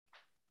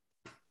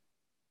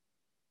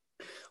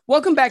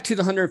Welcome back to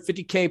the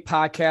 150K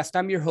podcast.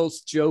 I'm your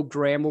host, Joe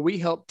Graham, where we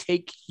help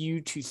take you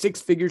to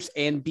six figures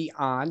and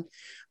beyond.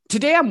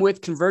 Today, I'm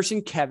with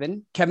Conversion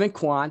Kevin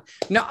Kwan.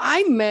 Now,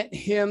 I met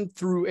him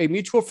through a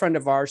mutual friend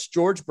of ours,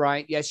 George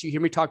Bryant. Yes, you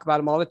hear me talk about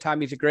him all the time.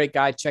 He's a great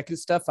guy. Check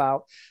his stuff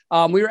out.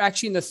 We were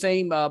actually in the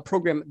same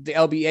program, the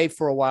LBA,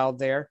 for a while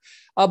there.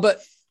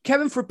 But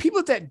Kevin, for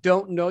people that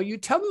don't know you,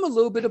 tell them a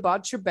little bit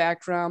about your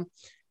background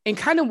and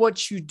kind of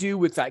what you do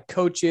with like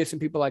coaches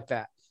and people like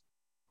that.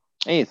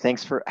 Hey,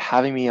 thanks for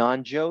having me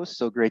on, Joe.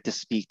 So great to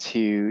speak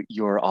to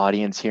your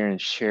audience here and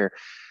share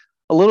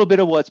a little bit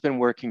of what's been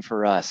working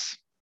for us.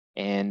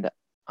 And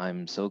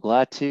I'm so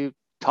glad to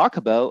talk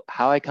about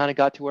how I kind of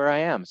got to where I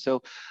am.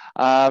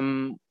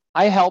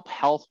 I help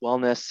health,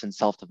 wellness, and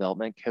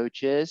self-development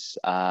coaches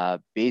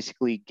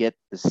basically get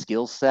the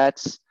skill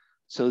sets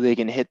so they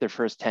can hit their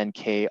first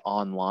 10K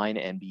online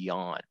and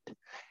beyond.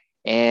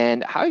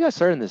 And how I got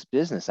started in this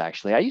business,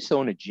 actually, I used to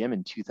own a gym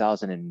in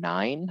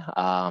 2009,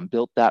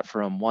 built that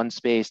from one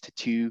space to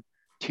two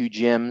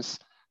gyms.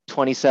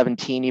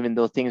 2017, even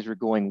though things were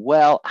going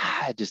well,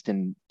 I just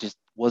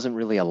wasn't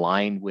really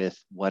aligned with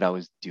what I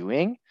was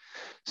doing.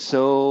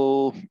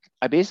 So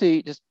I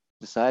basically just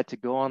decided to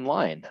go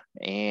online,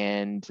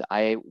 and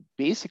I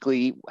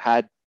basically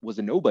was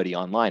a nobody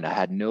online. I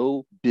had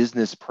no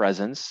business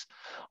presence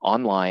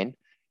online.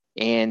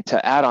 And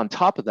to add on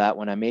top of that,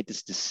 when I made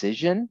this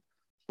decision,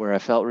 where I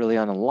felt really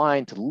on the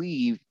line to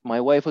leave,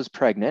 my wife was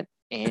pregnant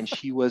and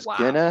she was Wow.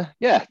 gonna,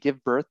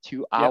 give birth to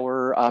Yep.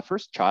 our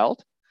first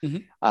child,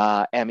 Mhm.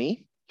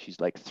 Emmy. She's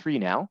like 3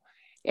 now.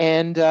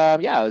 And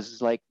I was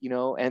just like,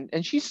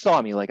 and she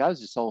saw me like I was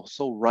just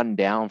so run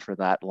down for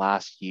that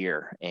last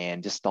year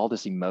and just all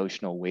this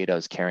emotional weight I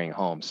was carrying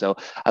home. So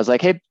I was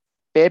like, hey,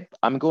 babe,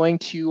 I'm going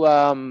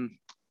to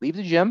leave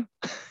the gym.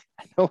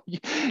 I know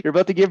you're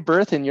about to give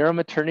birth and you're on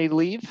maternity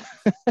leave,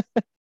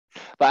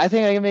 but I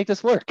think I can make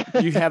this work.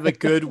 You have a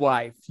good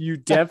wife. You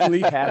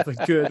definitely have a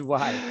good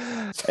wife.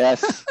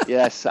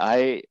 Yes,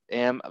 I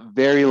am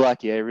very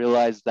lucky. I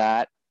realized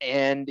that.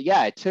 And yeah,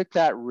 I took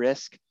that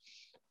risk,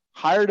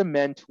 hired a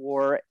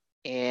mentor,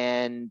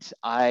 and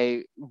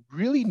I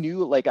really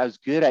knew like I was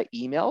good at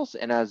emails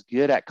and I was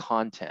good at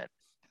content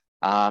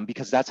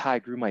because that's how I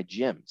grew my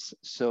gyms.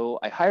 So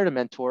I hired a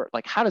mentor,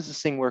 like, how does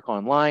this thing work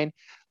online?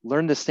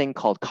 Learned this thing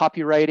called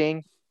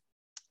copywriting,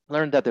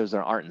 learned that there's an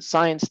art and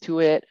science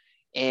to it.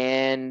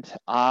 And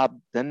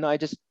then I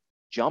just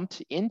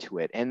jumped into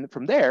it. And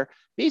from there,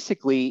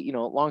 basically,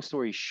 long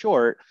story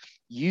short,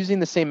 using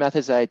the same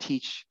methods that I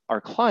teach our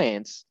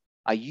clients,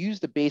 I use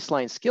the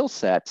baseline skill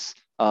sets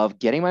of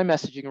getting my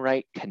messaging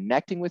right,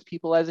 connecting with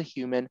people as a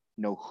human,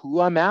 know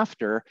who I'm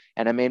after.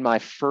 And I made my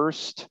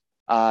first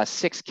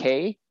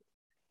 6K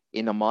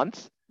in a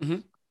month,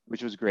 Mhm.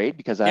 which was great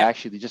because I Yeah.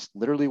 actually just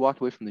literally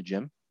walked away from the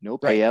gym, no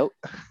Right. payout.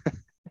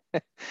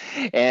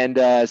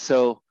 And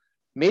so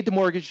made the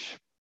mortgage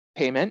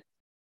payment.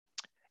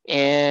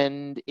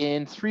 And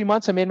in 3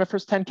 months, I made my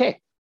first 10K.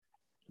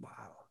 Wow.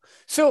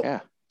 So, Yeah.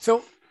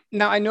 so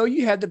now I know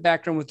you had the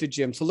background with the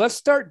gym. So let's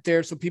start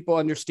there so people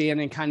understand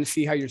and kind of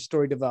see how your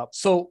story developed.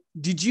 So,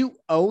 did you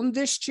own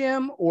this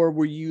gym or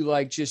were you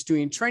like just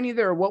doing training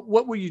there or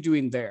what were you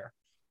doing there?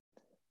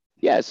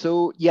 Yeah.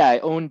 So yeah, I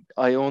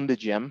owned the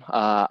gym.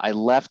 I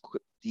left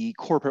the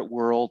corporate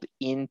world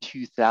in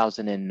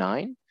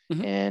 2009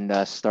 Mhm.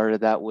 and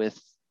started that with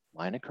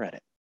line of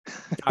credit.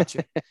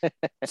 Gotcha.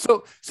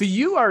 So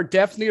you are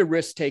definitely a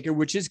risk taker,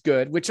 which is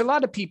good, which a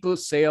lot of people,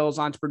 sales,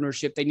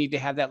 entrepreneurship, they need to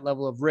have that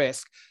level of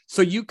risk.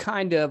 So you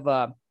kind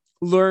of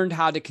learned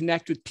how to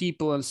connect with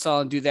people and sell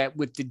and do that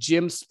with the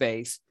gym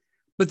space.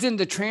 But then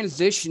the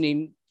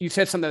transitioning, you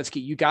said something that's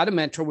key. You got a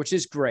mentor, which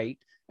is great,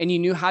 and you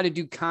knew how to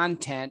do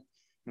content.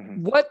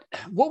 Mhm. What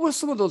were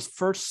some of those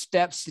first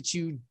steps that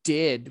you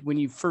did when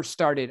you first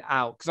started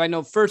out? Because I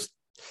know first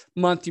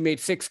month you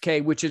made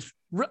 6K, which is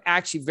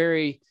actually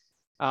very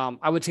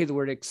I would say the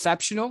word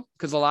exceptional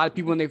because a lot of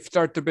people, Mhm. when they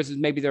start their business,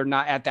 maybe they're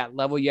not at that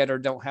level yet or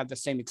don't have the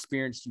same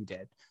experience you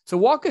did. So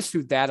walk us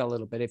through that a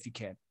little bit if you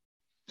can.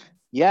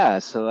 Yeah,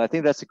 so I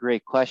think that's a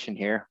great question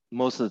here.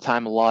 Most of the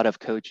time, a lot of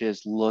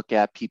coaches look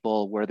at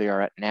people where they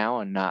are at now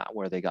and not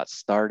where they got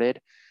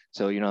started.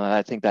 So,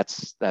 I think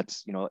that's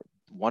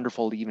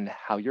wonderful, even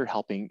how you're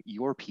helping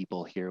your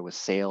people here with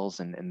sales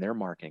and their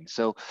marketing.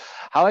 So,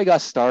 how I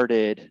got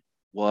started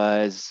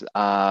was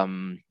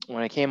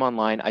when I came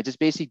online, I just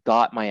basically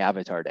got my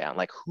avatar down.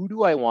 Like, who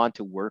do I want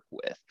to work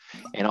with?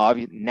 And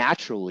obviously,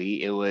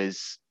 naturally, it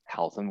was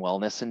health and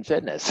wellness and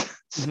fitness.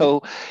 Mm-hmm.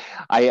 So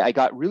I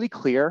got really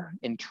clear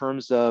in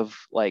terms of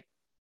like,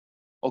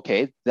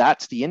 okay,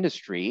 that's the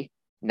industry.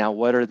 Now,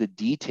 what are the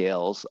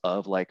details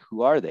of like,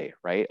 who are they,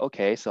 right?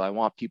 Okay, so I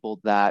want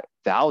people that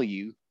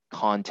value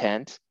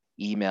content,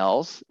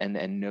 emails,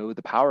 and know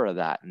the power of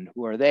that. And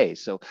who are they?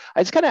 So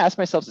I just kind of asked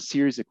myself a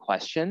series of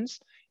questions.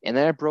 And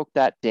then I broke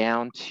that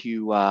down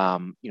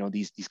to,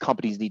 these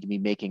companies need to be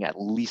making at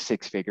least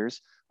six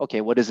figures. Okay,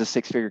 what does a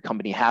six-figure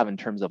company have in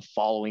terms of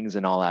followings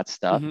and all that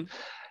stuff?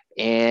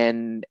 Mm-hmm.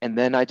 And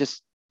then I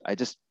just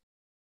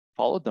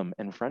followed them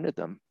and friended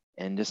them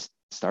and just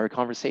started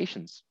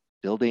conversations.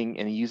 building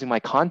and using my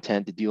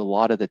content to do a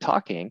lot of the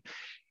talking.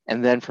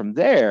 And then from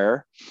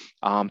there,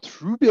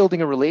 through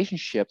building a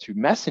relationship through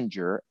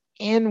Messenger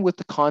and with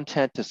the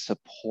content to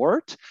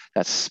support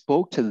that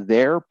spoke to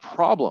their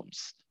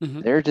problems,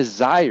 their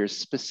desires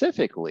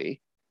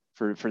specifically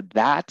for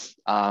that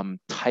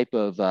type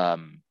of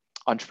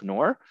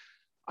entrepreneur,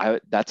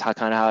 that's how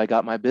I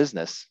got my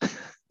business.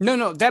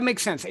 No, that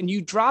makes sense. And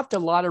you dropped a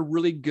lot of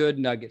really good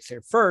nuggets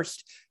there.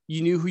 First,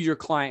 you knew who your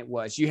client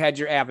was. You had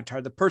your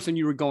avatar, the person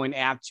you were going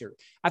after.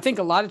 I think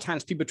a lot of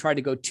times people try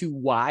to go too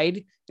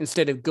wide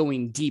instead of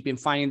going deep and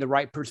finding the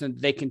right person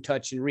that they can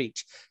touch and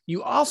reach.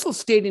 You also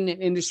stayed in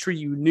an industry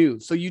you knew.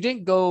 So you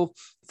didn't go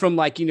from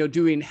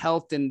doing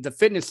health and the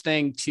fitness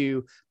thing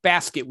to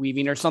basket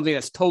weaving or something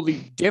that's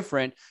totally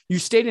different. You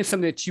stayed in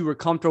something that you were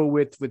comfortable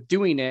with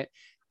doing it.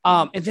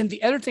 And then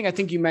the other thing I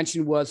think you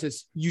mentioned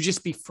is you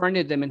just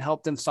befriended them and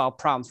helped them solve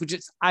problems,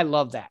 I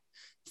love that.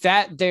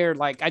 I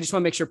just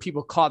want to make sure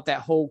people caught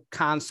that whole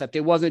concept.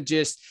 It wasn't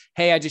just,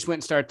 hey, I just went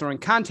and started throwing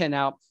content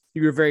out.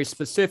 You were very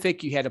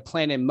specific. You had a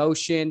plan in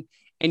motion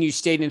and you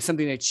stayed in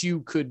something that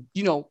you could,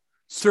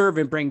 serve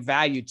and bring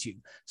value to.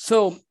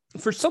 So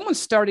for someone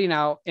starting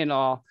out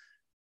and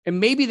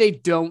maybe they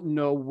don't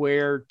know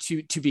where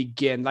to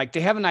begin, like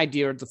they have an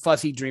idea or the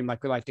fuzzy dream,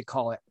 like we like to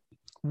call it.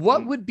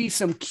 What would be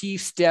some key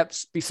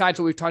steps besides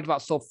what we've talked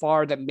about so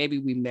far that maybe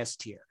we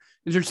missed here?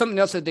 Is there something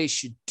else that they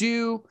should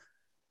do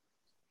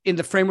in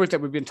the framework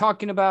that we've been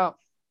talking about?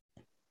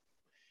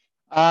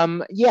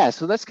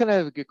 So that's kind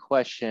of a good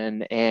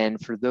question. And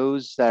for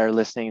those that are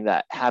listening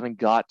that haven't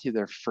got to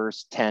their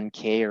first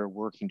 10K or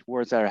working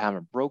towards that or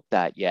haven't broke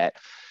that yet,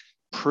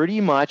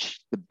 pretty much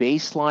the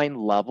baseline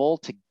level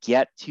to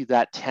get to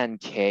that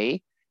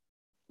 10K,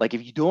 like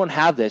if you don't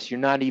have this, you're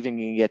not even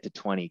going to get to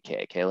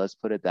 20K. Okay, let's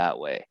put it that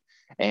way.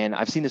 And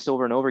I've seen this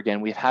over and over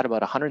again. We've had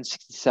about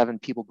 167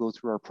 people go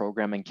through our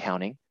program and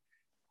counting.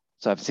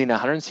 So I've seen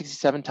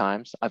 167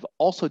 times. I've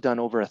also done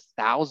over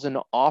 1,000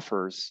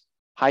 offers,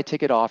 high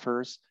ticket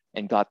offers,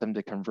 and got them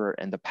to convert.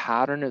 And the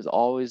pattern is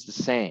always the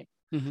same.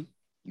 You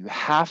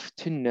have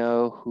to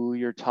know who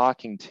you're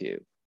talking to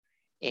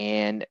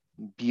and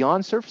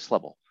beyond surface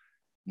level,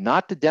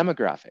 not the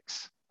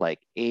demographics like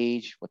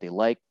age, what they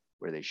like,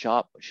 where they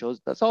shop, what shows.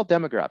 That's all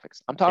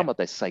demographics. I'm talking about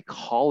the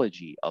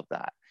psychology of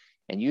that.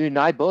 And you and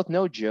I both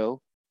know,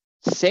 Joe,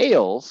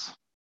 sales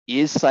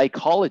is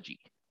psychology.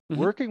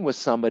 Working with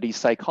somebody's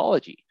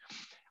psychology.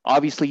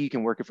 Obviously, you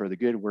can work it for the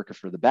good, work it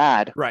for the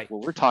bad. Right.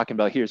 What we're talking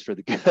about here is for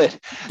the good.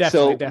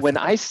 Definitely. When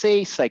I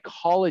say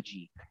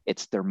psychology,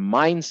 it's their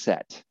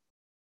mindset.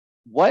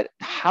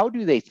 How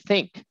do they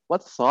think?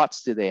 What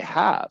thoughts do they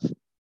have?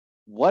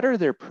 What are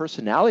their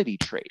personality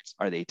traits?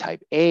 Are they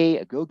type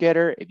A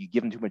go-getter? If you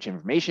give them too much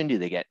information, do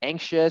they get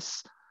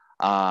anxious?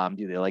 Do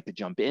they like to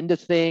jump into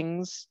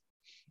things?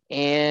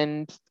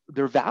 And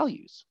their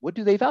values. What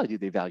do they value? Do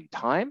they value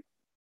time?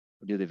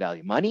 Or do they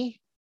value money?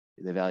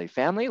 Do they value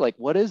family? Like,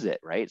 what is it,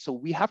 right? So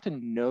we have to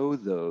know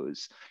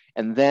those.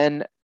 And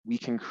then we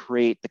can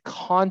create the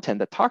content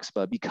that talks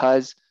about,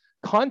 because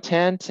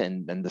content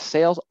and the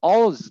sales,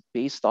 all is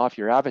based off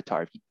your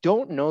avatar. If you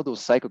don't know those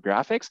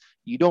psychographics,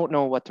 you don't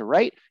know what to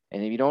write.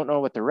 And if you don't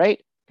know what to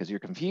write because you're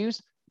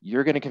confused,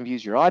 you're going to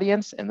confuse your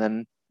audience, and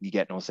then you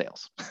get no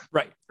sales.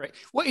 Right.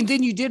 Well, and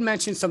then you did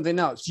mention something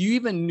else. You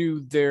even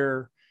knew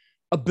their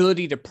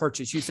ability to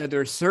purchase. You said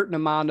there's a certain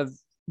amount of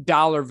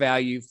dollar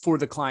value for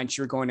the clients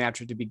you're going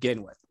after to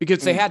begin with,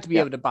 because they had to be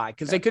able to buy,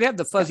 because they could have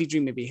the fuzzy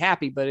dream to be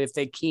happy, but if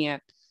they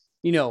can't,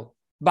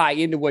 buy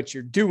into what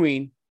you're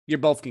doing, you're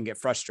both can get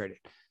frustrated.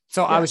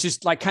 So I was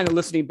just kind of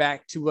listening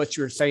back to what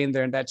you were saying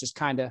there, and that just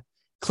kind of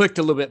clicked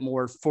a little bit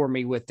more for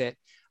me with it.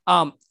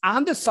 On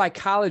the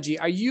psychology,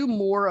 are you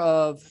more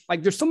of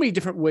there's so many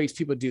different ways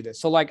people do this.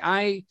 So when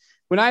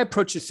I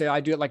approach a sale, I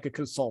do it like a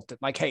consultant,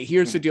 hey,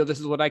 here's the deal. This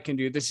is what I can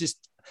do. This is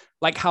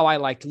how I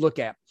like to look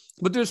at.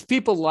 But there's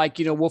people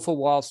Wolf of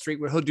Wall Street,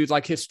 where he'll do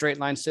his straight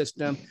line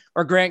system,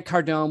 or Grant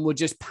Cardone will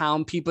just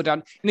pound people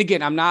down. And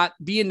again, I'm not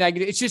being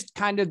negative. It's just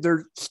kind of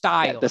their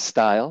style. The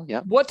style.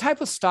 Yeah. What type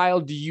of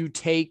style do you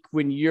take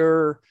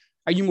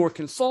are you more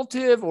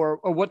consultative, or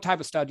what type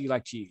of style do you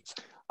like to use?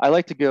 I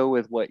like to go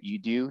with what you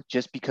do,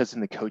 just because in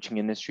the coaching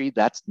industry,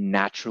 that's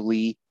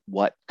naturally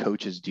what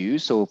coaches do.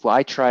 So if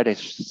I try to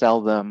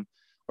sell them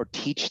or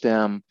teach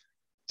them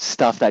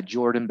stuff that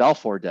Jordan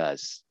Belfort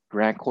does,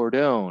 Grant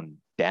Cardone,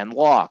 Dan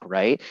Lok,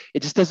 right?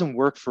 It just doesn't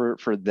work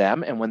for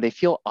them. And when they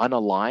feel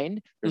unaligned,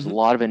 there's a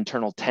lot of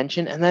internal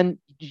tension, and then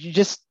you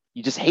just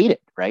hate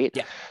it, right?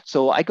 Yeah.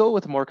 So I go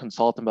with more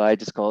consultant, but I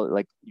just call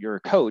it you're a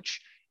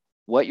coach.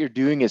 What you're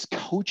doing is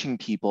coaching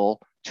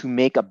people to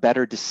make a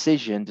better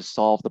decision to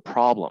solve the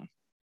problem,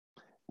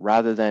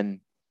 rather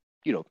than,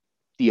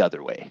 the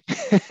other way.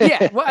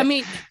 Yeah. Well, I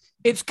mean,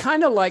 it's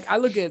kind of I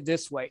look at it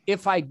this way.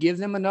 If I give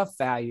them enough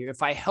value,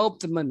 if I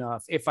help them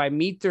enough, if I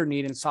meet their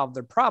need and solve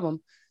their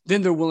problem,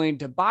 then they're willing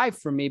to buy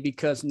from me,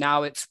 because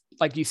now it's,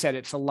 like you said,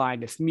 it's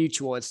aligned, it's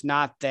mutual. It's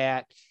not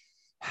that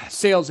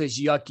sales is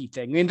yucky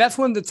thing. I mean, that's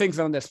one of the things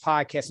on this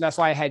podcast. And that's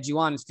why I had you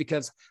on, is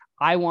because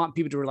I want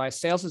people to realize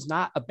sales is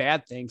not a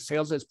bad thing.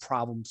 Sales is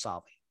problem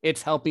solving.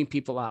 It's helping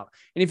people out.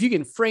 And if you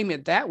can frame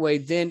it that way,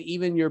 then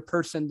even your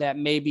person that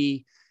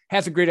maybe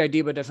has a great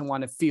idea but doesn't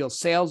want to feel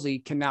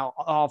salesy can now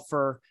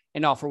offer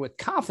with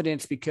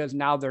confidence, because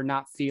now they're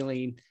not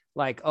feeling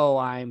like, oh,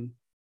 I'm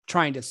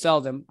trying to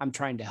sell them. I'm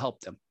trying to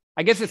help them.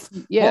 I guess it's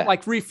more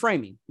like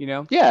reframing,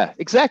 Yeah,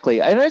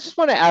 exactly. And I just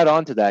want to add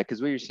on to that, because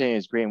what you're saying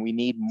is great. And we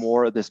need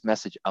more of this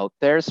message out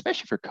there,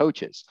 especially for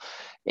coaches.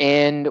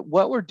 And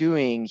what we're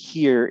doing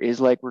here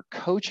is like, we're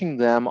coaching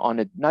them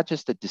on not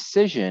just a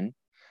decision,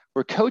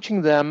 we're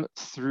coaching them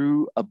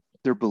through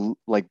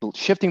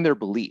shifting their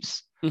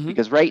beliefs. Mm-hmm.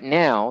 Because right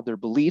now their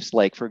beliefs,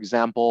 like, for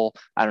example,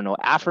 I don't know,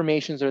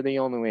 affirmations are the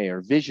only way,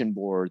 or vision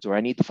boards, or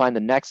I need to find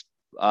the next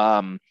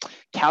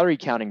calorie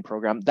counting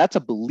program. That's a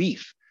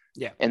belief.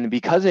 Yeah. And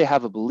because they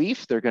have a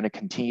belief, they're going to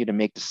continue to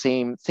make the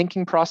same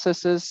thinking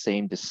processes,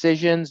 same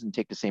decisions, and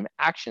take the same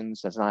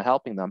actions that's not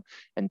helping them,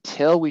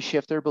 until we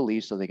shift their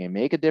beliefs so they can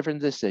make a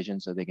different decision,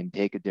 so they can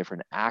take a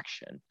different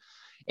action.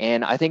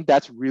 And I think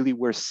that's really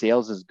where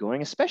sales is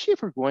going, especially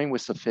if we're going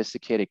with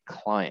sophisticated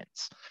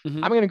clients.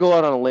 Mm-hmm. I'm going to go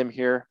out on a limb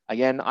here.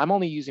 Again, I'm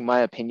only using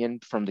my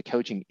opinion from the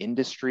coaching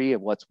industry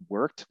of what's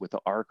worked with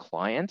our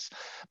clients.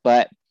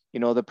 But,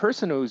 the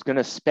person who's going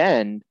to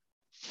spend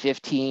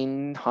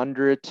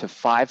 $1,500 to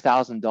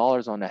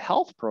 $5,000 on a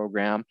health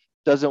program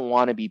doesn't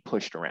want to be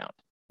pushed around.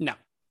 No,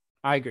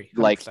 I agree.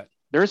 100%.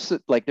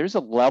 Like, there's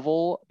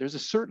a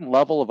certain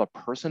level of a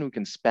person who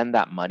can spend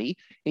that money.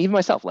 And even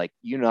myself, like,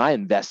 you and I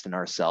invest in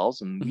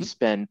ourselves, and we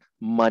spend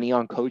money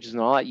on coaches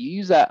and all that. You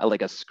use that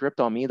like a script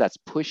on me that's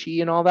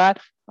pushy and all that,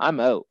 I'm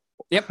out.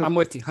 Yep, I'm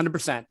with you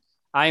 100%.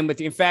 I am with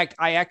you. In fact,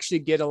 I actually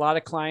get a lot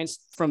of clients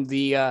from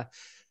the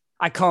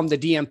I call them the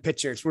DM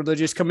pitchers, where they'll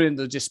just come in and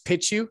they'll just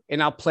pitch you,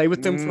 and I'll play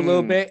with them for a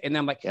little bit. And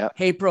I'm like,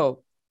 hey,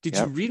 bro, did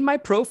you read my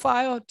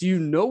profile? Do you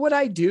know what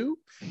I do?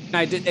 And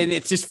I did. And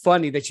it's just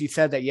funny that you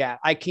said that. Yeah,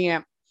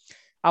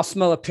 I'll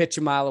smell a pitch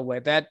a mile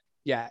away.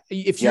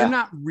 If you're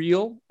not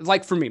real,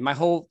 like for me, my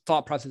whole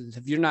thought process is,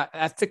 if you're not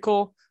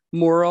ethical,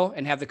 moral,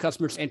 and have the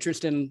customer's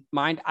interest in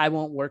mind, I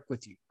won't work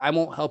with you. I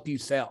won't help you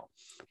sell.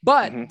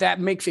 But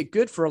that makes it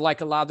good for like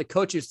a lot of the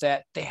coaches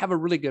that they have a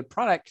really good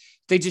product.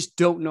 They just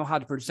don't know how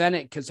to present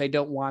it, because they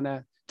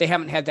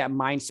haven't had that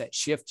mindset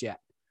shift yet.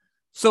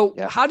 So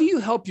how do you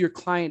help your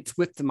clients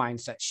with the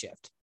mindset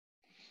shift?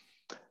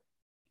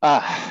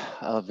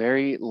 A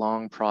very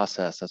long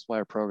process. That's why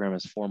our program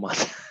is 4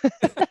 months.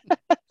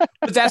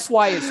 But that's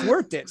why it's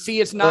worth it.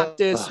 See, it's not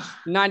this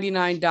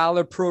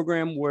 $99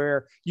 program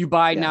where you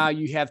buy now,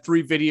 you have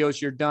 3 videos,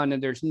 you're done,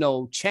 and there's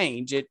no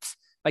change. It's,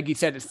 like you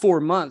said, it's 4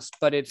 months,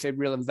 but it's a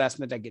real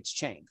investment that gets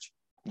changed.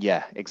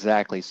 Yeah,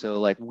 exactly. So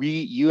like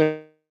you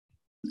and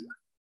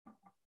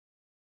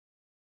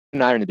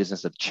I are in the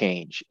business of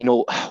change.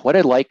 What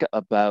I like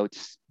about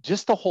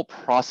just the whole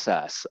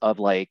process of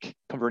like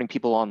converting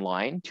people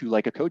online to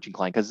like a coaching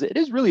client, because it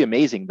is really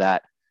amazing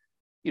that,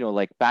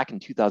 like back in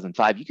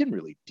 2005, you can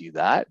really do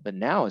that. But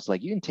now it's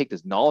like, you can take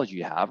this knowledge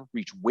you have,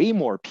 reach way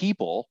more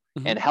people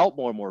and help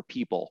more and more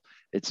people.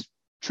 It's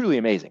truly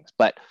amazing.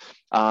 But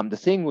the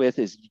thing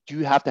is you do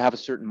have to have a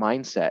certain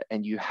mindset,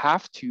 and you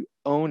have to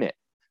own it.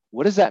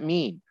 What does that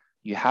mean?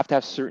 You have to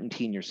have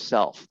certainty in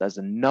yourself. That's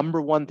the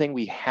number one thing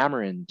we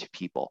hammer into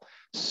people.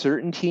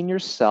 Certainty in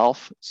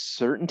yourself,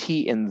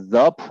 certainty in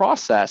the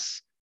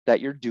process that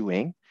you're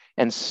doing,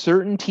 and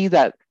certainty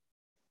that,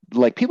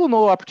 like, people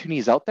know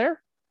opportunities out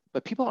there,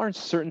 but people aren't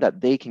certain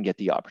that they can get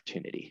the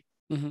opportunity.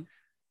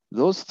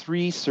 Those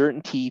 3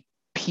 certainty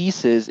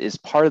pieces is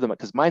part of them,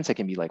 because mindset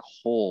can be like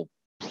whole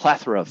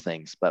plethora of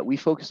things, but we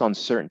focus on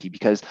certainty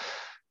because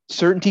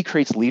certainty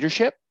creates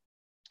leadership,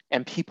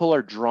 and people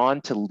are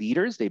drawn to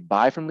leaders. They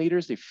buy from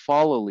leaders, they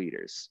follow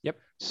leaders. Yep.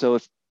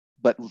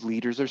 But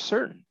leaders are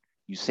certain.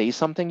 You say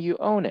something, you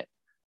own it.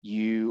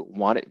 You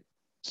want it.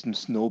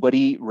 Since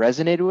nobody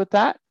resonated with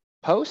that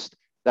post,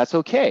 that's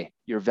okay.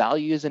 Your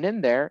value isn't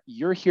in there.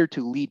 You're here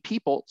to lead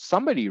people.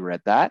 Somebody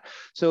read that.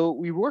 So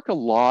we work a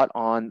lot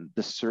on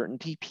the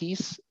certainty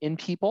piece in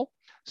people,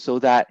 so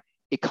that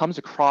it comes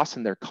across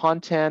in their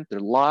content, their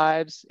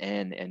lives,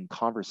 and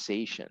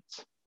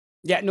conversations.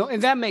 Yeah, no,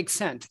 and that makes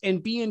sense.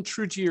 And being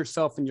true to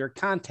yourself and your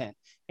content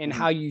and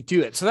how you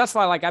do it. So that's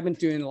why, like, I've been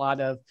doing a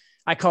lot of,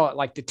 I call it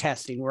like the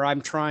testing, where I'm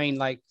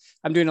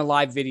doing a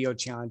live video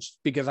challenge,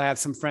 because I have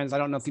some friends. I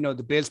don't know if you know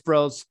the Biz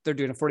Bros. They're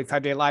doing a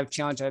 45-day live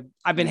challenge.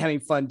 I've been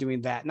having fun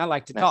doing that, and I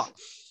like to talk.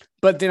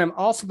 But then I've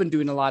also been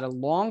doing a lot of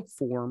long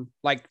form,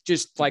 like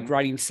just like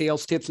writing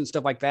sales tips and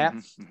stuff like that.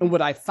 And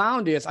what I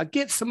found is I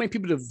get so many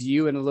people to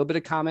view and a little bit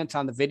of comments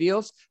on the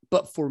videos.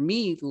 But for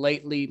me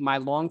lately, my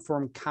long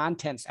form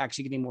content's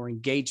actually getting more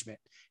engagement.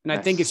 And I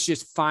think it's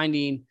just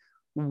finding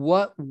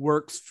what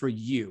works for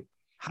you.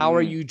 How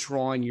are you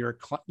drawing your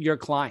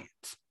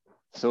clients?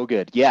 So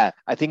good. Yeah.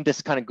 I think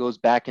this kind of goes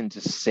back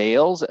into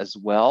sales as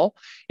well,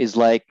 is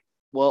like,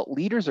 well,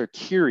 leaders are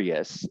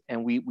curious,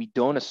 and we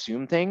don't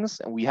assume things,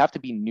 and we have to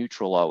be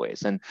neutral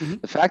always. And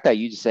the fact that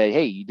you just say,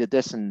 hey, you did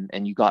this and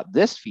you got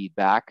this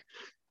feedback,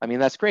 I mean,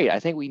 that's great. I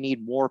think we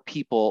need more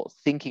people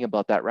thinking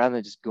about that rather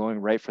than just going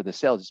right for the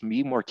sale. Just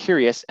be more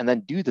curious and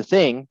then do the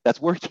thing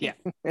that's working.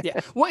 Yeah.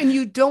 Well, and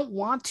you don't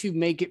want to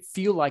make it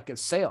feel like a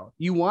sale.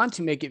 You want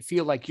to make it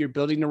feel like you're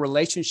building a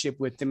relationship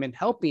with them and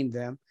helping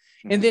them.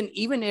 And Mhm. then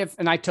even if,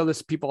 and I tell this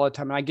to people all the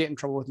time, and I get in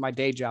trouble with my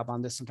day job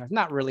on this sometimes,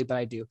 not really, but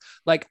I do.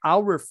 Like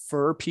I'll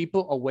refer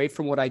people away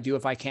from what I do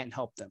if I can't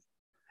help them.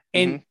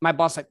 And Mhm. my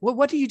boss like, well,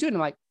 what do you do? And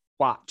I'm like,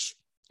 watch.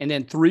 And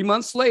then 3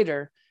 months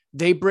later,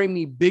 they bring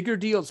me bigger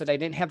deals that I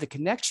didn't have the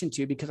connection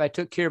to because I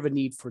took care of a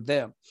need for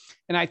them.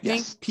 And I think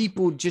Yes.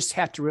 people just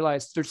have to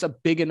realize there's a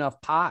big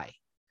enough pie.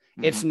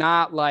 It's Mhm.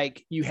 not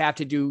like you have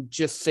to do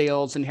just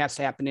sales and it has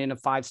to happen in a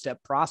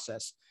 5-step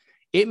process.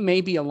 It may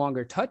be a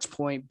longer touch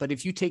point, but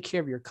if you take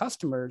care of your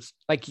customers,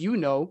 like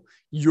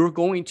you're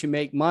going to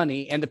make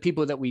money. And the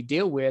people that we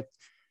deal with,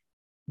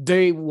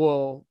 they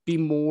will be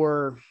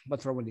more,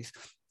 what's wrong with these?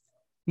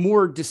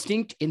 More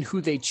distinct in who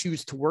they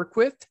choose to work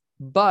with.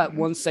 But Mhm.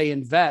 once they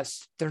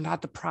invest, they're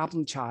not the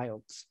problem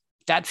child.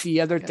 That's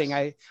the other thing.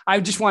 Yes. I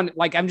just want,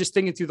 like, I'm just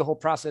thinking through the whole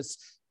process.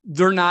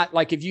 They're not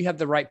like, if you have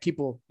the right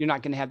people, you're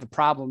not going to have the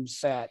problems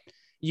that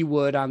you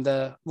would on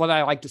the, what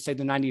I like to say,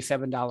 the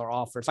 $97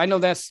 offers. I know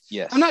I'm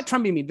Yes. not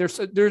trying to be mean.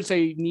 There's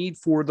a need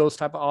for those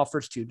type of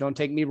offers too. Don't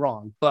take me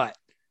wrong, but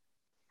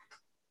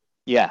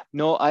Yeah,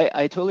 no,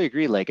 I totally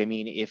agree. Like, I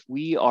mean, if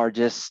we are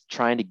just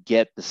trying to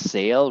get the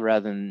sale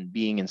rather than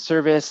being in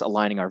service,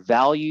 aligning our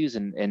values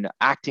and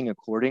acting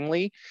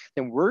accordingly,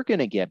 then we're going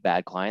to get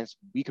bad clients.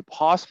 We could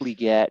possibly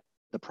get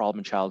the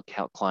problem child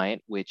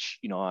client, which,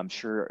 I'm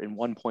sure in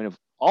one point of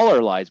all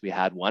our lives, we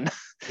had one.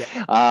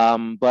 yeah.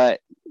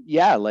 But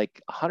yeah,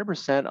 like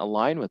 100%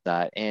 align with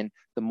that. And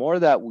the more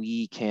that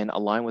we can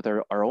align with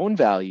our own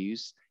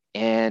values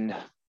and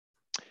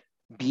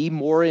be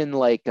more in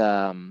like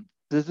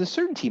the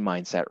certainty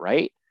mindset,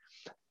 right?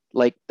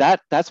 Like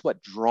that's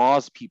what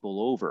draws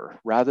people over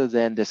rather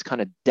than this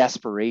kind of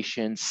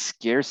desperation,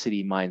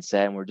 scarcity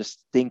mindset. And we're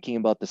just thinking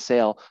about the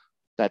sale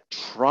that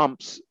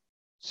trumps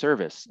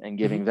service and Mhm.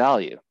 giving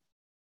value.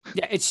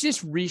 Yeah, it's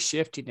just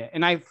reshifting it.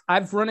 And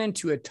I've run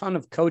into a ton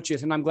of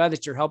coaches, and I'm glad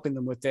that you're helping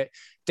them with it,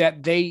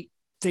 that they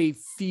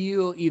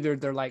feel either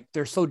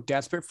they're so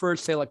desperate for a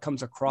sale, it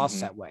comes across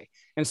Mm-hmm. that way.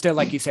 Instead,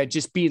 like you said,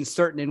 just being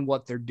certain in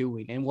what they're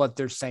doing and what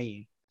they're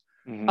saying.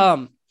 Mm-hmm.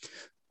 Um,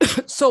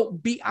 so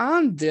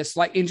beyond this,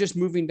 like in just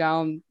moving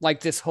down like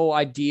this whole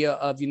idea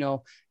of,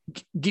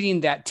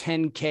 getting that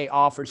 10K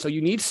offer. So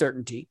you need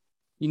certainty.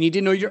 You need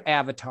to know your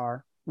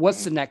avatar.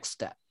 What's Mm-hmm. the next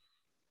step?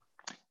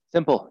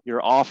 Simple.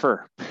 Your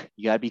offer.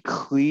 You got to be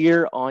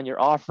clear on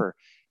your offer.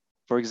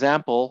 For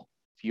example,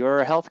 if you're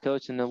a health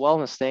coach in the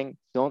wellness thing,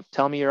 don't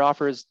tell me your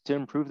offer is to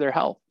improve their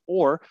health,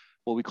 or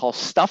what we call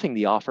stuffing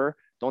the offer.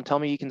 Don't tell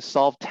me you can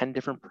solve 10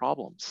 different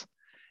problems.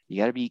 You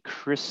got to be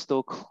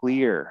crystal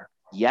clear.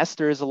 Yes,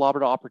 there is a lot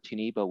of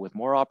opportunity, but with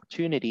more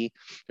opportunity,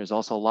 there's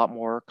also a lot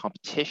more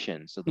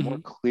competition. So the more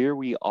Mhm. clear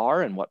we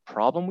are and what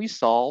problem we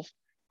solve,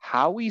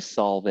 how we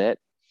solve it,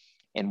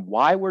 and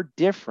why we're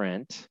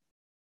different,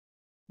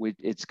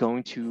 it's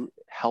going to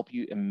help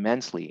you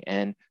immensely.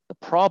 And the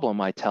problem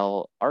I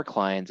tell our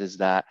clients is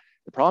that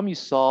the problem you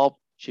solve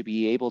should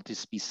be able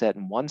to be said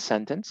in one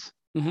sentence.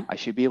 Mhm. I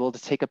should be able to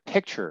take a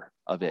picture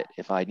of it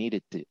if I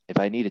needed to.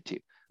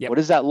 What Yep.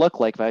 does that look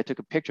like if I took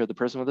a picture of the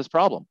person with this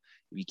problem?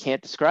 If you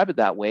can't describe it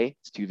that way,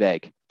 it's too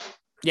vague.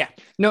 Yeah.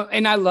 No,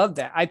 and I love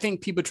that. I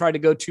think people try to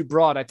go too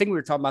broad. I think we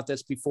were talking about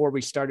this before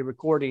we started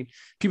recording.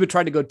 People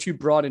try to go too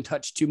broad and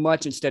touch too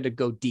much instead of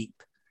go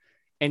deep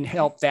and Mhm.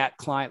 help that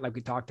client like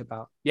we talked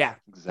about. Yeah.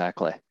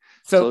 Exactly.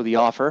 So So the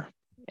offer,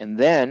 and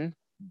then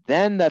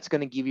that's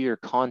going to give you your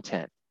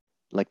content,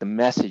 like the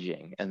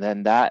messaging, and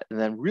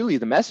then really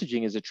the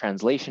messaging is a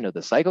translation of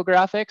the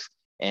psychographics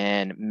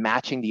and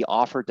matching the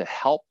offer to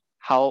help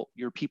how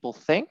your people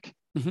think.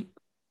 mhm.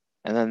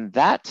 And then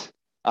that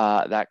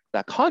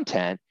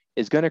content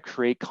is going to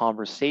create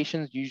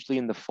conversations, usually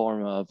in the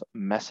form of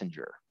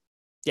messenger.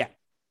 Yeah.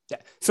 Yeah.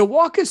 So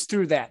walk us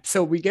through that.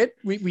 So we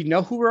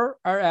know who our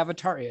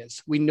avatar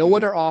is. We know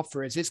what Mhm. our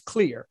offer is. It's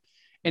clear.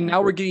 And Mhm.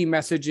 now we're getting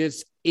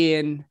messages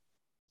in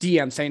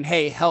DM saying,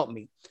 hey, help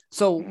me.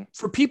 So Mhm.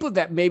 for people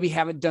that maybe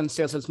haven't done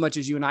sales as much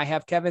as you and I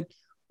have, Kevin,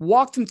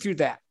 walk them through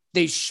that.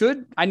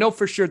 I know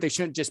for sure they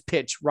shouldn't just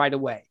pitch right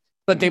away,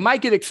 but they Mhm.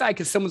 might get excited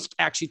because someone's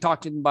actually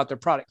talking about their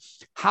product.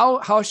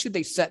 How should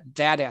they set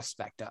that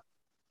aspect up?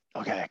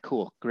 Okay,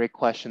 cool. Great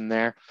question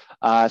there.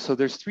 So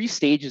there's three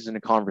stages in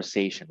a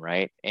conversation,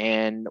 right?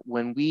 And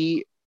when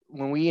we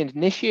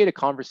initiate a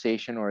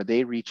conversation or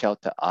they reach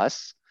out to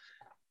us,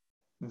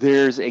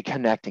 there's a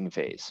connecting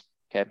phase.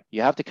 Okay,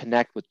 you have to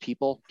connect with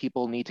people.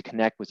 People need to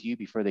connect with you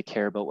before they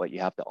care about what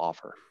you have to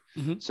offer.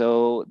 Mhm.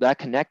 So that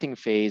connecting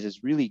phase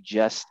is really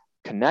just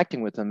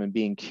connecting with them and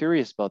being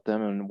curious about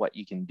them and what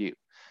you can do.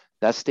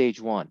 That's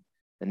stage one.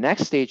 The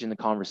next stage in the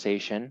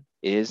conversation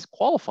is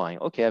qualifying.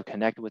 Okay, I've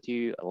connected with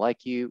you. I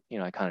like you.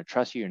 I kind of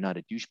trust you. You're not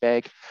a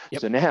douchebag.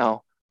 Yep. So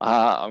now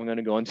I'm going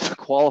to go into the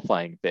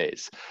qualifying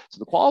phase. So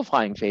the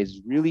qualifying phase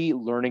is really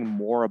learning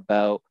more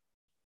about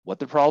what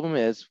the problem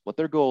is, what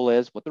their goal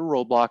is, what their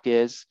roadblock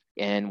is,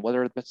 and what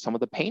are some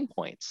of the pain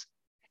points.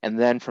 And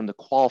then from the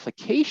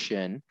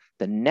qualification,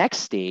 the next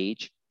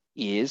stage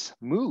is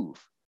move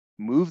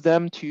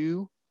them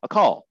to a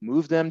call,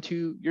 move them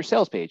to your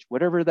sales page,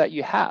 whatever that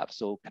you have.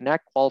 So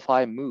connect,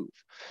 qualify, move.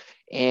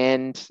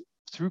 And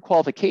through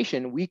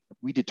qualification, we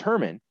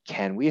determine,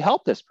 can we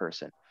help this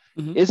person?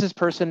 Mm-hmm. Is this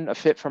person a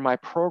fit for my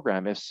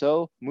program? If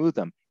so, move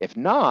them. If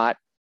not,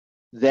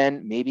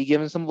 then maybe give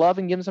them some love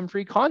and give them some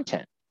free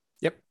content.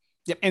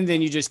 Yep. And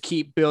then you just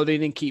keep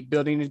building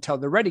until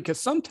they're ready. Because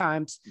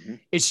sometimes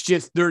it's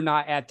just they're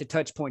not at the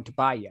touch point to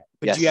buy yet,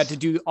 but you have to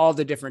do all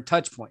the different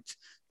touch points.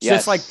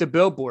 Just like the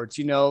billboards,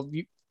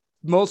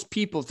 most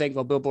people think,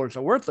 well, billboards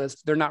are worthless.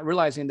 They're not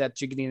realizing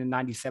that you're getting the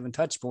 97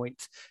 touch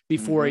points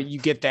before you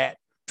get that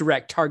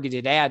direct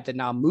targeted ad that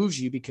now moves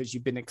you because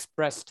you've been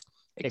exposed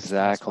was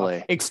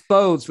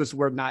the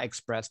word, not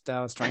expressed.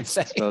 I was trying to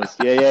say.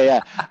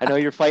 Yeah. I know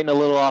you're fighting a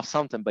little off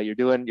something, but you're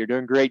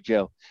doing great,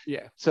 Joe.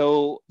 Yeah.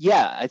 So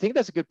I think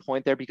that's a good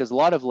point there, because a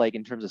lot of, like,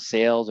 in terms of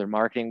sales or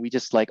marketing, we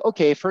just like,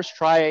 okay, first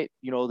try it,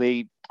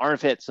 they aren't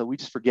fit, so we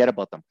just forget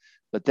about them.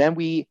 But then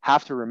we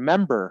have to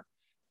remember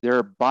there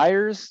are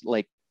buyers,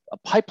 like a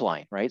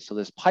pipeline, right? So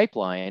this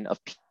pipeline of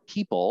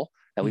people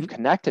that we've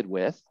connected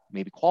with,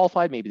 maybe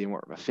qualified, maybe they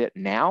weren't a fit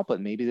now, but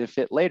maybe they're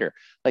fit later.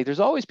 Like, there's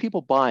always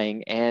people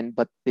buying,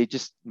 but they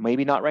just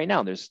maybe not right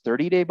now. There's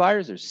 30-day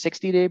buyers, there's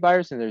 60-day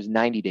buyers, and there's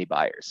 90-day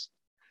buyers.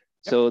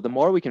 Yep. So the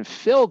more we can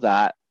fill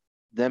that,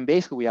 then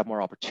basically we have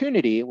more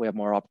opportunity.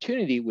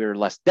 We're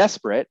less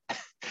desperate.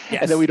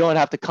 Yes. And then we don't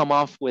have to come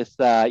off with,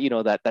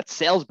 that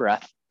sales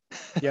breath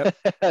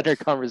at our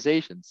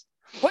conversations.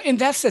 Well, and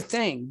that's the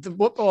thing.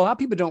 What a lot of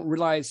people don't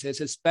realize is,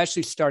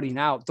 especially starting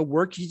out, the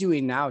work you're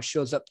doing now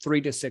shows up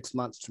 3 to 6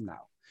 months from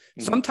now.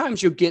 Mm-hmm.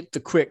 Sometimes you'll get the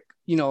quick,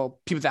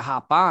 people that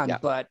hop on,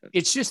 but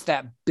it's just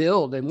that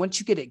build. And once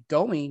you get it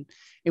going,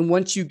 and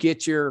once you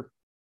get your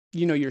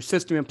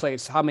system in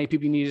place, how many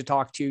people you need to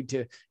talk to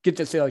get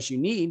the sales you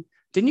need,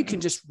 then you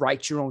can just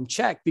write your own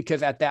check,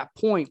 because at that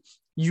point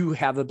you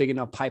have a big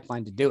enough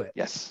pipeline to do it.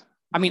 Yes.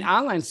 I mean,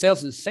 online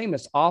sales is the same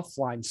as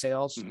offline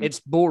sales. Mm-hmm. It's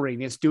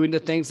boring. It's doing the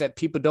things that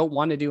people don't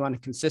want to do on a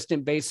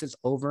consistent basis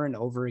over and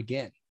over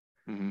again.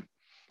 Mm-hmm.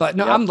 But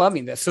no, I'm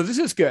loving this. So this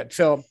is good.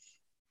 So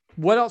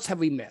what else have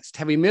we missed?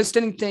 Have we missed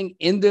anything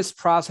in this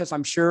process?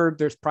 I'm sure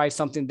there's probably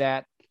something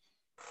that.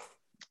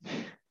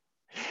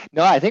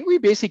 No, I think we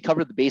basically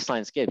covered the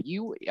baseline skip.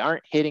 You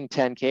aren't hitting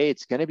 10K.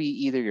 It's going to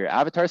be either your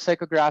avatar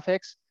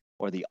psychographics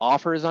or the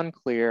offer is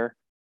unclear.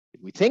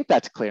 If we think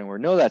that's clear and we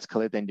know that's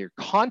clear, then your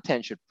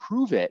content should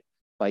prove it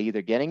by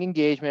either getting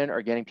engagement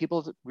or getting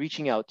people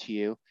reaching out to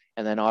you,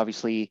 and then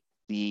obviously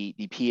the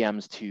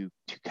PMs to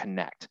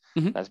connect.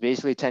 Mm-hmm. That's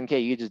basically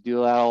 10K. You just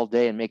do that all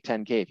day and make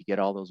 10K if you get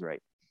all those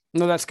right.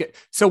 No, that's good.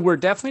 So we're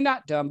definitely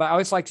not done, but I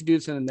always like to do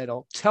this in the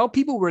middle. Tell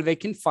people where they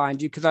can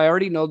find you, because I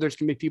already know there's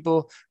going to be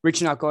people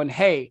reaching out going,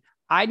 hey,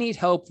 I need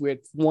help with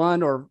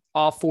one or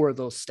all 4 of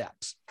those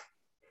steps.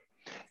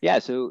 Yeah,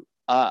 so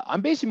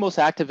I'm basically most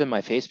active in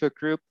my Facebook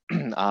group,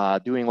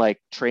 doing like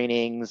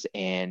trainings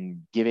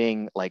and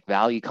giving like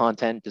value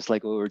content, just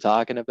like what we were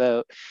talking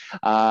about.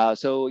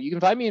 So you can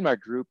find me in my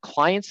group,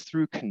 Clients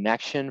Through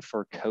Connection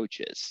for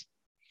Coaches.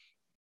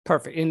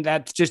 Perfect. And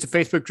that's just a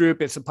Facebook group.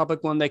 It's a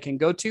public one they can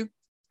go to.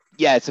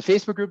 Yeah, it's a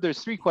Facebook group.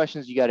 There's 3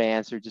 questions you got to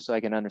answer just so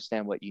I can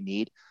understand what you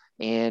need.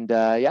 And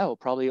we'll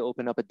probably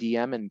open up a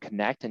DM and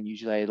connect. And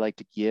usually I like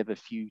to give a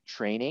few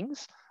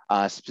trainings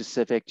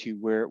specific to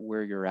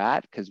where you're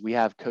at, because we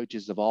have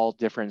coaches of all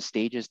different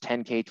stages,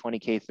 10K,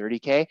 20K,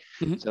 30K.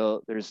 Mm-hmm.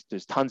 So there's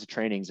tons of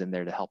trainings in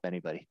there to help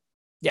anybody.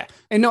 Yeah.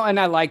 And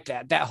I like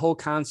that whole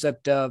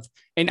concept of,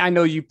 and I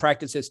know you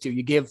practice this too.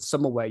 You give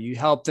some away, you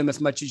help them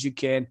as much as you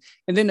can.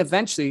 And then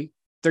eventually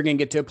they're going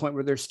to get to a point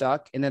where they're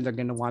stuck, and then they're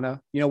going to want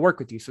to, work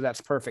with you. So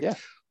that's perfect. Yeah.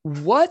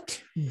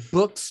 What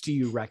books do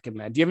you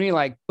recommend? Do you have any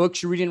like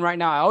books you're reading right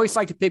now? I always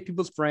like to pick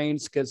people's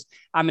brains because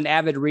I'm an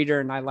avid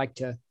reader and I like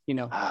to, get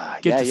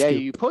the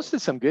scoop. You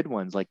posted some good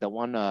ones, like the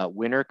one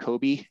Winner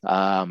Kobe.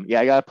 I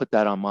got to put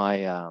that on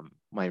my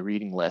my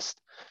reading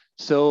list.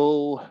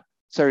 So,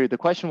 sorry, the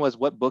question was,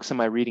 what books am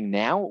I reading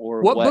now,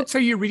 or what books are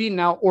you reading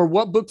now, or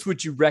what books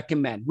would you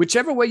recommend?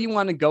 Whichever way you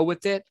want to go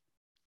with it.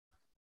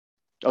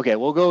 Okay,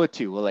 we'll go with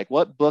 2. Well, like,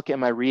 what book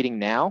am I reading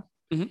now?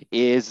 Mm-hmm.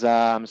 Is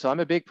so I'm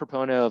a big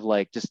proponent of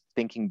like just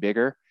thinking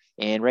bigger,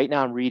 and right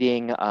now I'm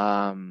reading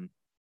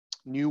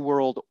New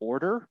World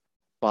Order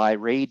by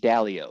Ray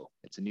Dalio.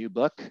 It's a new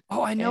book.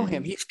 Oh, I know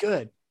him. He's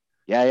good.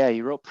 Yeah,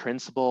 he wrote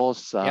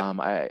Principles.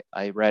 I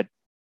read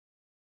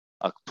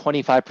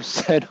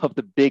 25% of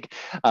the big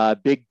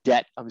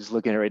debt. I'm just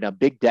looking at it right now.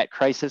 Big Debt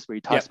Crisis, where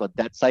he talks about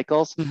debt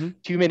cycles. Mm-hmm.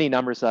 Too many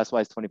numbers, so that's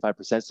why it's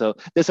 25%. So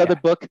this other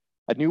book,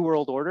 A New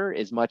World Order,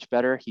 is much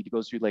better. He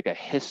goes through like a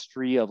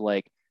history of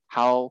like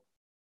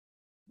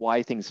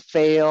why things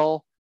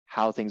fail,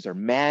 how things are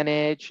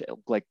managed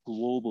like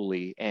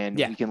globally. And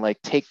we can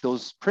like take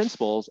those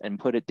principles and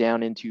put it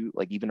down into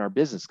like even our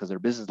business, because our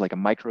business is like a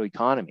micro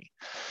economy.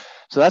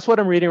 So that's what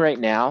I'm reading right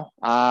now.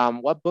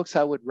 What books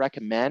I would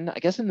recommend, I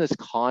guess in this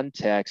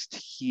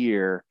context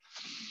here,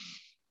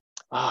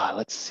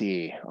 Let's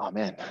see. Oh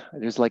man,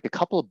 there's like a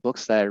couple of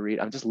books that I read.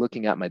 I'm just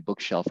looking at my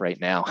bookshelf right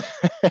now.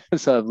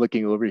 So I'm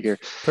looking over here.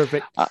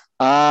 Perfect.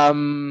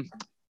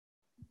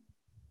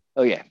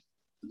 Okay.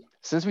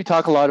 Since we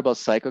talk a lot about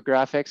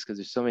psychographics, because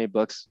there's so many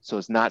books, so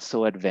it's not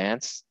so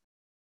advanced,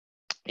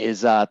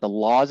 is The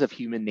Laws of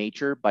Human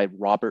Nature by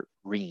Robert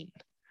Greene.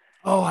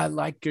 Oh, I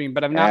like Green,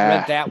 but I've not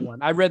read that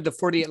one. I read the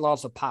 48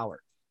 Laws of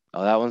Power.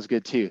 Oh, that one's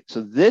good too.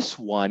 So this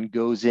one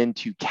goes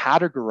into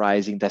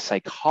categorizing the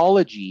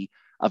psychology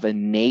of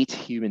innate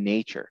human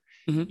nature.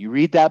 Mm-hmm. You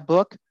read that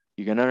book,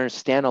 you're going to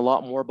understand a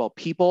lot more about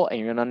people, and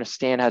you're going to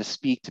understand how to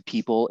speak to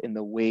people in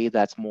the way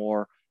that's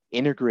more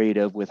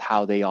integrative with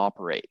how they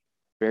operate.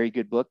 Very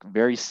good book,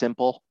 very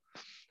simple.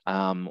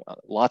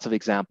 Lots of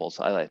examples.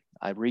 I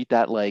read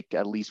that like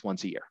at least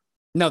once a year.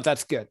 No,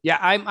 that's good. Yeah,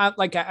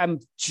 I'm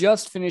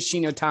just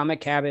finishing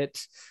Atomic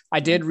Habits. I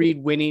did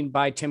read Winning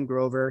by Tim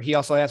Grover. He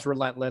also has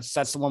Relentless.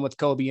 That's the one with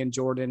Kobe and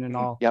Jordan and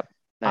all Yep.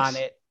 Nice.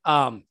 on it.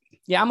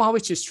 Yeah, I'm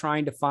always just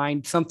trying to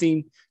find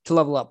something to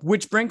level up,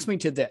 which brings me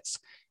to this.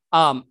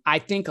 I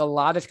think a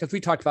lot of, because we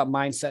talked about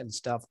mindset and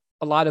stuff,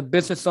 a lot of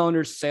business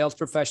owners, sales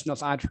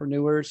professionals,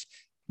 entrepreneurs,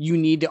 you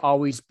need to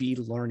always be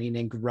learning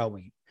and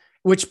growing,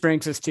 which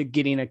brings us to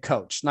getting a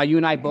coach. Now, you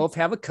and I both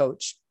have a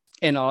coach,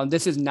 and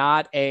this is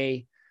not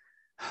saying,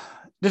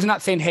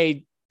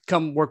 hey,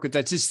 come work with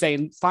us. Just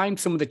saying, find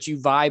someone that you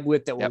vibe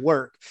with that will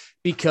work,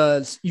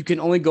 because you can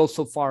only go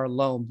so far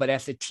alone. But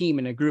as a team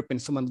and a group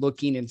and someone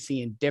looking and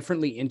seeing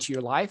differently into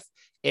your life,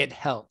 it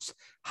helps.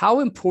 How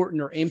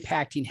important or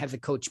impacting has a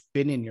coach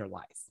been in your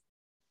life?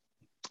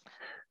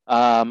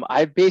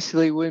 I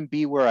basically wouldn't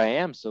be where I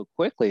am so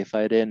quickly if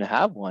I didn't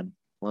have one.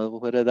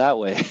 We'll put it that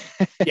way.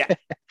 Yeah.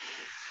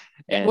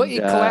 And well, it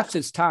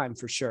collapses time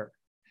for sure.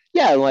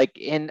 Yeah,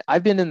 and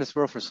I've been in this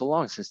world for so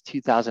long, since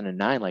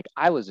 2009. Like,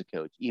 I was a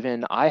coach.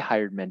 Even I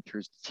hired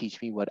mentors to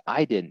teach me what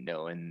I didn't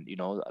know. And,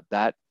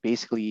 that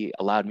basically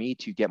allowed me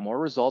to get more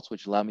results,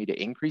 which allowed me to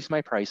increase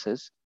my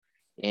prices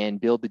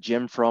and build the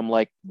gym from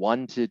like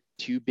 1 to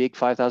 2 big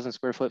 5,000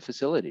 square foot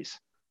facilities.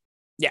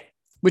 Yeah,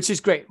 which is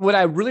great. What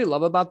I really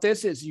love about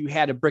this is you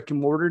had a brick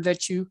and mortar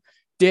that you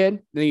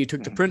did, then you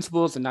took the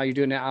principles, and now you're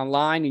doing it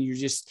online, and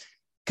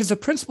because the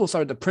principles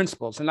are the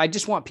principles. And I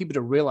just want people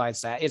to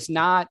realize that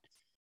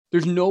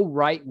there's no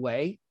right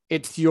way.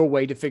 It's your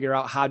way to figure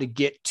out how to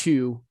get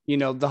to, the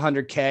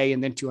 100K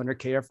and then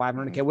 200K or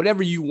 500K,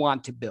 whatever you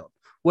want to build,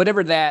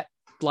 whatever that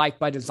Life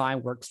by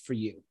Design works for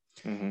you.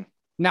 Mm-hmm.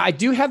 Now, I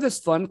do have this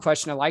fun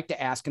question I like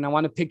to ask, and I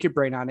want to pick your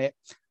brain on it.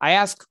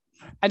 I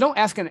don't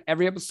ask in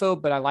every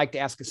episode, but I like to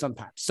ask it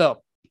sometimes.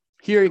 So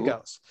here it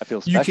goes. I feel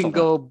special. You can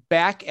go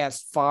back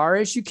as far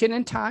as you can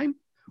in time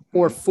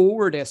or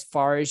forward as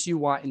far as you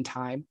want in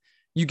time.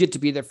 You get to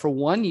be there for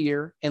 1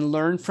 year and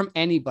learn from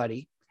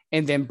anybody,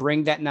 and then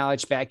bring that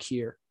knowledge back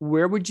here.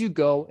 Where would you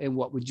go and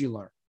what would you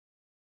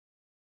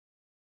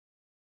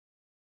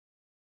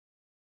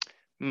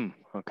learn?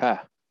 Okay.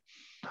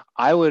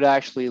 I would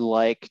actually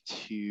like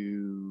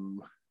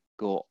to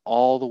go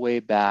all the way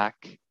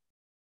back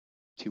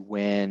to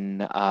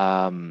when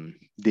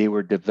they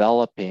were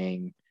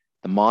developing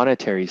the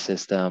monetary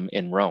system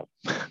in Rome,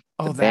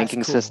 the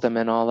banking system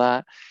and all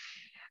that.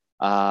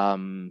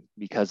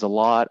 Because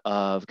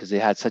they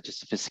had such a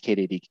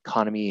sophisticated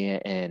economy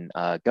and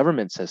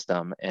government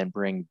system, and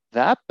bring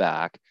that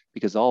back,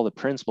 because all the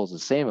principles are the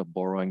same of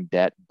borrowing,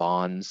 debt,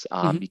 bonds,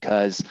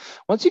 because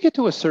once you get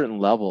to a certain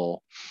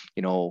level,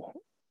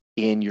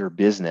 in your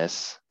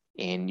business,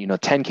 and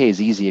 10K is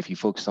easy if you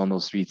focus on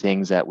those 3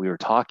 things that we were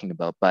talking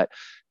about. But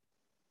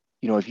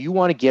if you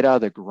want to get out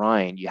of the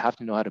grind, you have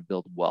to know how to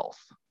build wealth.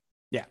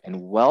 Yeah.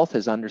 And wealth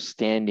is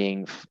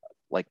understanding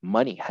like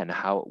money and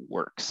how it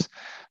works.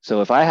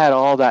 So if I had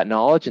all that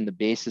knowledge and the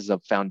basis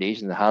of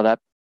foundation of how that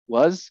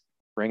was,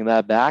 bring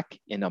that back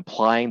and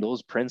applying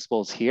those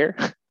principles here,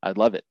 I'd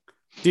love it.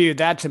 Dude,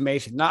 that's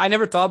amazing. Now, I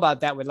never thought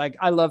about that with,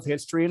 I love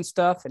history and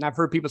stuff. And I've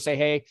heard people say,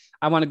 hey,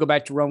 I want to go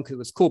back to Rome because it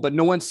was cool. But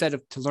no one said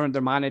to learn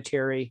their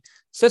monetary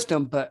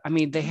system. But I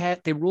mean,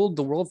 they ruled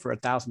the world for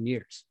 1,000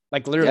 years.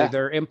 Like literally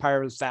their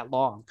empire was that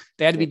long.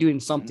 They had to be doing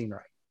something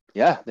right.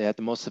 Yeah, they had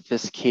the most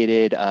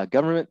sophisticated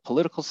government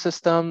political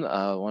system, one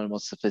of the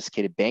most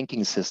sophisticated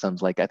banking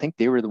systems. Like, I think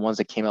they were the ones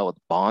that came out with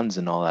bonds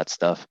and all that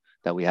stuff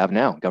that we have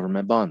now,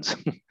 government bonds.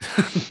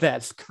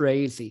 That's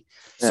crazy.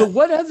 Yeah. So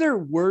what other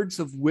words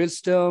of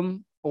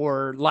wisdom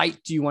or light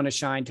do you want to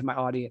shine to my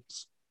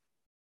audience?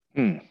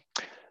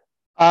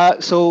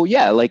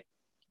 Like,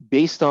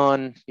 based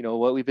on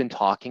what we've been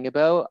talking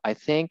about, I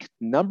think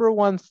number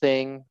one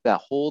thing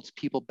that holds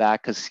people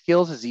back, because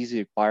skills is easy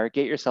to acquire,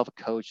 get yourself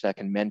a coach that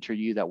can mentor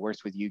you, that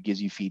works with you,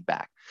 gives you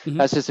feedback.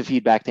 That's just a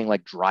feedback thing,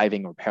 like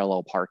driving or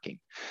parallel parking.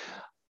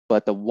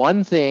 But the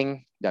one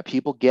thing that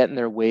people get in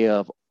their way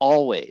of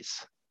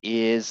always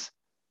is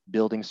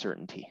building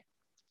certainty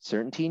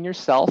in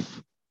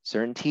yourself,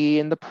 certainty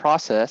in the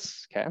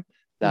process,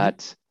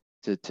 that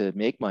to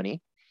make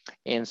money,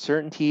 and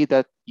certainty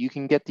that you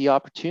can get the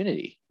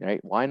opportunity, right?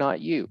 Why not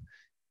you?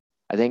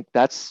 I think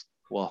that's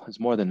well, it's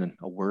more than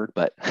a word,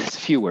 but it's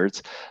a few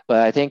words.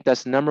 But I think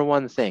that's the number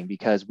one thing,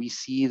 because we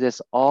see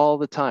this all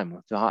the time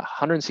with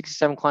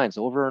 167 clients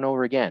over and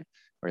over again,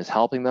 where it's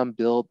helping them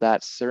build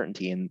that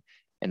certainty. And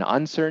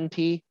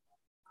uncertainty,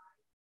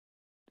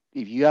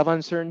 if you have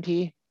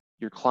uncertainty,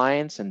 your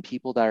clients and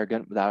people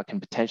that can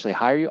potentially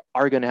hire you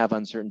are going to have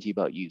uncertainty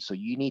about you. So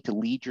you need to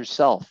lead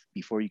yourself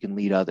before you can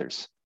lead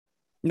others.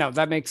 No,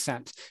 that makes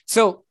sense.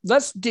 So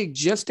let's dig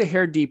just a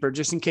hair deeper,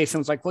 just in case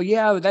someone's like, well,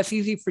 yeah, that's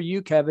easy for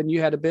you, Kevin.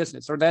 You had a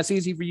business, or that's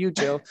easy for you,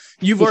 Joe.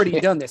 You've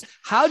already done this.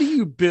 How do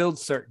you build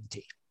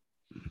certainty?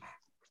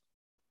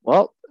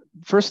 Well,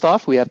 first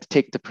off, we have to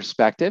take the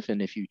perspective,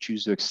 and if you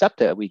choose to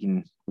accept it, we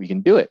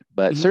can do it.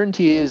 But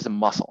certainty is a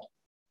muscle.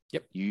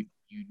 Yep. You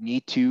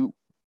need to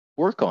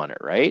work on it,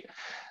 right?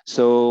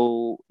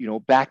 So,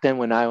 back then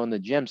when I owned the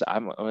gyms,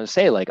 I'm going to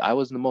say, like, I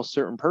was the most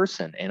certain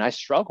person, and I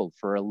struggled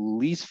for at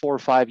least 4 or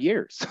 5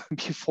 years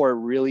before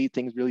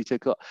things really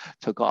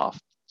took off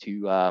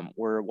to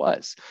where it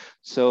was.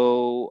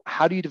 So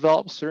how do you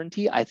develop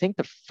certainty? I think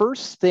the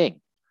first thing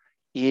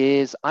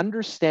is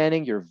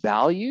understanding your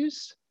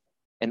values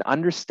and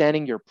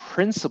understanding your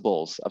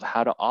principles of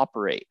how to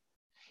operate.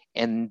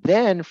 And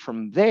then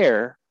from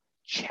there,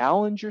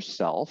 challenge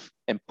yourself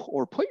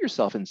or put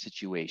yourself in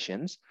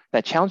situations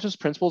that challenge those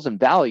principles and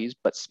values,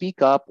 but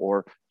speak up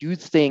or do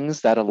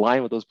things that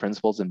align with those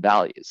principles and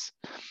values.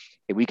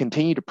 If we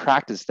continue to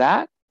practice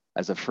that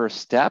as a first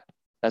step,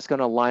 that's going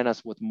to align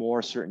us with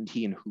more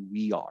certainty in who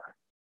we are.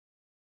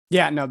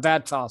 Yeah, no,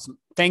 that's awesome.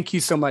 Thank you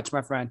so much,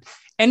 my friend.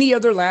 Any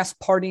other last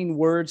parting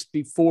words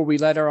before we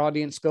let our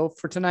audience go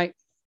for tonight?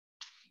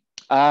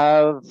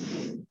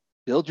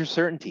 Build your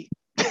certainty.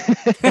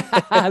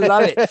 I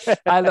love it.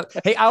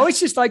 Hey, I always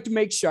just like to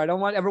make sure I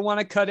don't ever want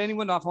to cut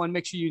anyone off. I want to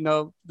make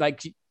sure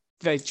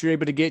that you're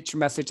able to get your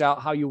message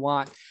out how you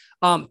want.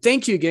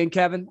 Thank you again,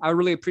 Kevin. I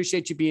really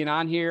appreciate you being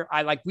on here.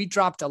 We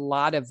dropped a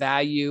lot of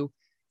value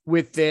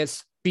with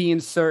this, being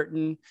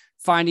certain,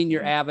 finding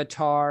your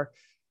avatar,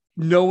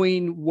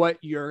 knowing what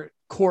your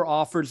core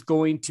offer is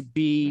going to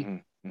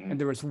be. And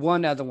there was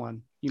one other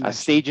one.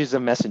 Stage is a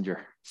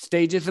messenger.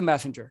 Stage is a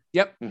messenger.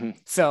 Yep.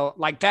 So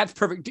that's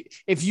perfect.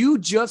 If you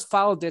just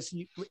followed this,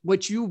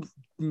 what you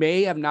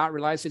may have not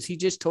realized is he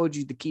just told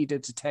you the key to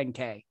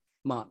 10K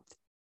month.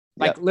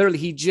 Literally,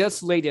 he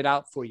just laid it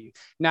out for you.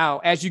 Now,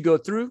 as you go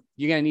through,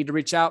 you're going to need to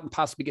reach out and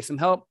possibly get some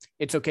help.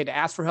 It's okay to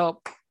ask for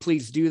help.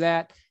 Please do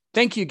that.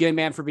 Thank you again,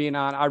 man, for being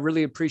on. I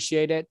really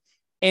appreciate it.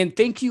 And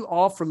thank you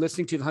all for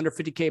listening to the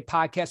 150K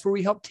podcast, where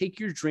we help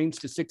take your dreams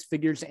to 6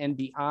 figures and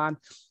beyond.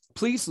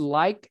 Please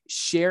like,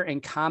 share,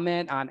 and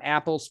comment on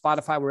Apple,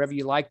 Spotify, wherever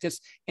you like this,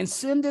 and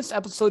send this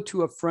episode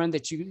to a friend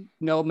that you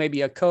know,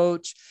 maybe a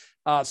coach,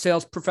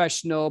 sales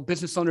professional,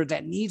 business owner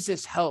that needs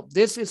this help.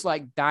 This is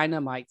like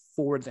dynamite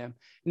for them.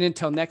 And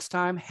until next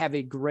time, have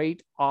a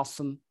great,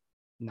 awesome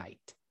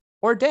night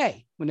or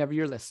day whenever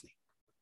you're listening.